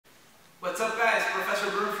What's up guys,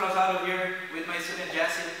 Professor Bruno Frazatto here with my student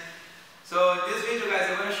Jesse. So in this video guys,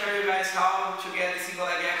 I'm going to show you guys how to get the single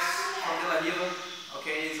leg X from the Riva.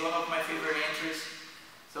 Okay, it's one of my favorite entries.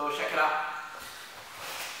 So check it out.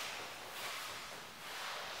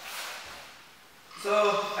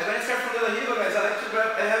 So I'm going to start from the Riva guys. I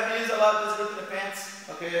have used a lot of this grip in the pants.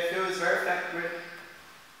 Okay, I feel it's very effective grip.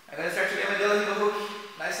 I'm going to start to get my Riva hook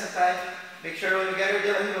nice and tight. Make sure when you get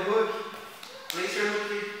your Riva hook, place your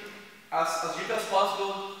hook as deep as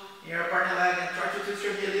possible in your partner leg and try to twist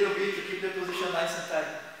your knee a little bit to keep the position nice and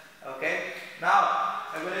tight. Okay?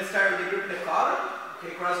 Now, I'm going to start with the grip in the collar.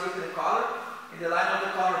 Okay, cross grip in the collar. In the line of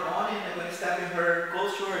the collarbone, and I'm going to step in her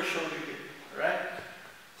close to her shoulder here. Alright?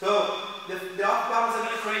 So, the off balance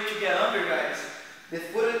I'm going to create to get under, guys. The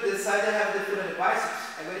side that have the foot on the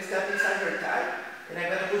biceps, I'm going to step inside her thigh, and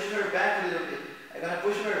I'm going to push her back a little bit. I'm going to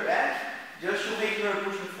push her back just to make her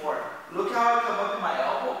push me forward. Look how I come up in my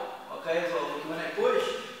elbow. Okay, so when I push,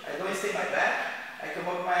 I don't stay my back, I come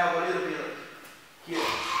up with my elbow a little bit like here.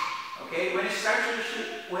 Okay, when she starts to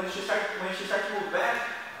move back,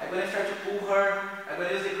 I'm going to start to pull her, I'm going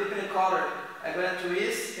to use the grip in the collar, I'm going to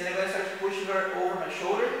twist, and I'm going to start to push her over my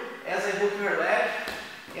shoulder as I hook her leg,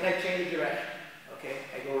 and I change the direction. Okay,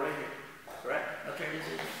 I go right here, correct? I'll turn this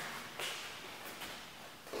here.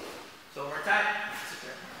 So one more time.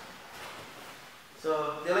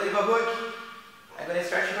 So the Riva hook, I'm going to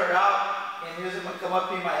stretch her out and use it to come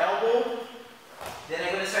up in my elbow. Then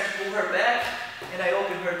I'm going to start to pull her back and I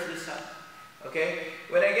open her to the side. Okay?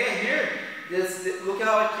 When I get here, look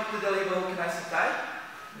how I keep the Riva hook nice and tight.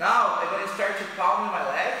 Now I'm going to start to palm my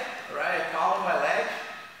leg. Alright? I palm my leg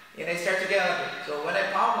and I start to get under. So when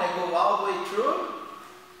I palm, I go all the way through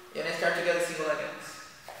and I start to get a single leg X.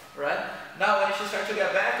 Alright? Now when she starts to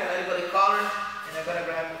get back, I let go the collar and I'm going to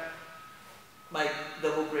grab my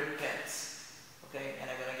double grip pants. Okay,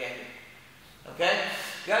 and I'm gonna get here. Okay,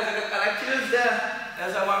 guys, I like to use that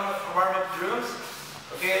as a warm-up drills.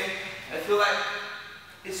 Okay, I feel like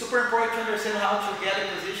it's super important to understand how to get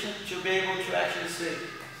a position to be able to actually swing.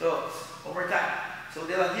 So one more time. So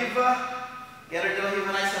de la Riva, get her de la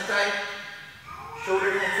Riva nice and tight.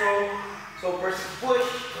 Shoulder control. So person push.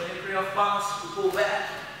 When you bring off balance, you pull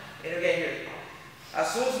back, and you get here.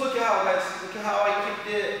 As soon as look how guys, look how I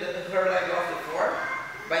keep her leg off the floor.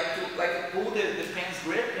 Like pull the pants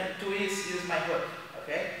grip and twist, use my hook,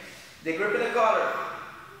 okay? The grip in the collar.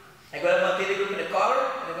 I'm going to maintain the grip in the collar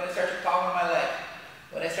and I'm going to start to palm my leg.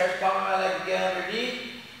 When I start to palm my leg again underneath,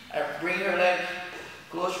 I bring her leg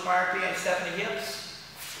close to my armpit and step in the hips,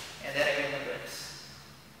 and then I get my grips.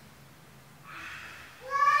 So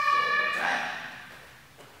one more time.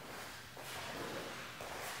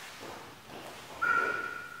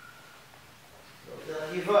 So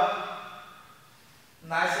the Riva.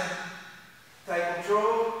 Nice and tight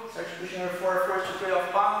control. Start pushing her forward first to create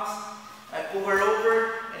off balance. I pull her over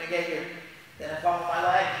and I get here. Then I palm my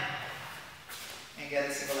leg and get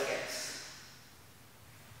a single leg.